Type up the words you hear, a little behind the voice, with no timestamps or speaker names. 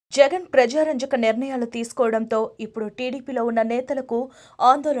జగన్ ప్రజారంజక నిర్ణయాలు తీసుకోవడంతో ఇప్పుడు టీడీపీలో ఉన్న నేతలకు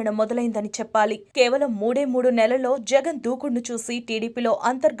ఆందోళన మొదలైందని చెప్పాలి. కేవలం 3 నెలల్లో జగన్ దూకుడును చూసి టీడీపీలో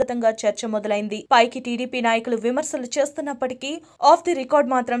అంతర్గతంగా చర్చ మొదలైంది. పైకి టీడీపీ నాయకులు విమర్శలు చేస్తున్నప్పటికీ ఆఫ్ ది రికార్డ్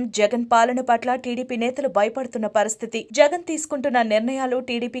మాత్రం జగన్ పాలన పట్ల టీడీపీ నేతలు భయపడుతున్న పరిస్థితి. జగన్ తీసుకుంటున్న నిర్ణయాలు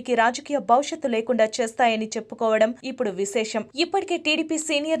టీడీపీకి రాజకీయ భవిష్యత్తు లేకుండా చేస్తాయని చెప్పుకోవడం ఇప్పుడు విశేషం. ఇప్పటికే టీడీపీ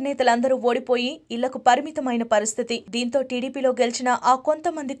సీనియర్ నేతలందరూ ఓడిపోయి ఇళ్లకు పరిమితమైన పరిస్థితి. దీంతో టీడీపీలో గెలిచిన ఆ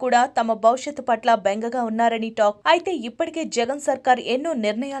కొంతమంది కూడా తమ భవిష్యత్తు పట్ల బెంగగా ఉన్నారని టాక్. అయితే ఇప్పటికే జగన్ సర్కార్ ఎన్నో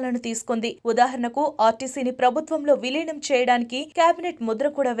నిర్ణయాలను తీసుకుంది. ఉదాహరణకు ఆర్టీసీని ప్రభుత్వంలో విలీనం చేయడానికి కేబినెట్ ముద్ర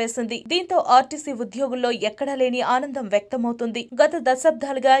కూడా వేసింది. దీంతో ఆర్టీసీ ఉద్యోగుల్లో ఎక్కడా లేని ఆనందం వ్యక్తమవుతుంది. గత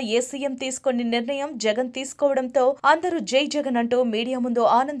దశాబ్దాలుగా ఏ సీఎం తీసుకుని నిర్ణయం జగన్ తీసుకోవడంతో అందరూ జై జగన్ అంటూ మీడియా ముందు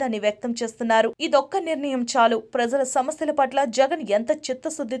ఆనందాన్ని వ్యక్తం చేస్తున్నారు. ఇదొక్క నిర్ణయం చాలు ప్రజల సమస్యల పట్ల జగన్ ఎంత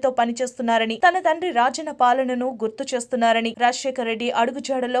చిత్తశుద్ధితో పనిచేస్తున్నారని, తన తండ్రి రాజన్న పాలనను గుర్తు చేస్తున్నారని, రాజశేఖర రెడ్డి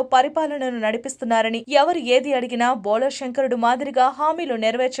అడుగుజాడల్లో పరిపాలనను నడిపిస్తున్నారని, ఎవరు ఏది అడిగినా బోళర్ శంకరుడు మాదిరిగా హామీలు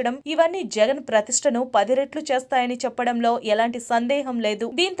నెరవేర్చడం ఇవన్నీ జగన్ ప్రతిష్టను 10 రెట్లు చేస్తాయని చెప్పడంలో ఎలాంటి సందేహం లేదు.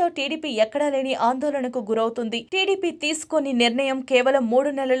 దీంతో టీడీపీ ఎక్కడా లేని ఆందోళనకు గురవుతుంది. టీడీపీ తీసుకొని నిర్ణయం కేవలం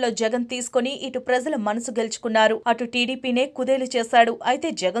 3 నెలల్లో జగన్ తీసుకొని ఇటు ప్రజల మనసు గెలుచుకున్నారు, అటు టీడీపీనే కుదేలు చేశాడు.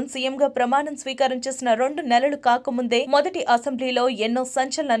 అయితే జగన్ సీఎంగా ప్రమాణం స్వీకారం చేసిన 2 నెలలు కాకముందే మొదటి అసెంబ్లీలో ఎన్నో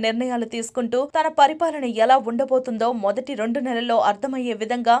సంచలన నిర్ణయాలు తీసుకుంటూ తన పరిపాలన ఎలా ఉండబోతుందో మొదటి 2 నెలల్లో అర్థమయ్యే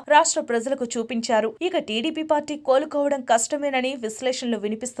విధంగా రాష్ట్ర ప్రజలకు చూపించారు. ఇక టీడీపీ పార్టీ కోలుకోవడం కష్టమేనని విశ్లేషణలు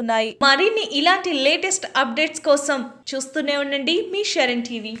వినిపిస్తున్నాయి. మరిన్ని ఇలాంటి లేటెస్ట్ అప్డేట్స్ కోసం చూస్తూనే ఉండండి మీ షరణ్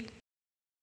టీవీ.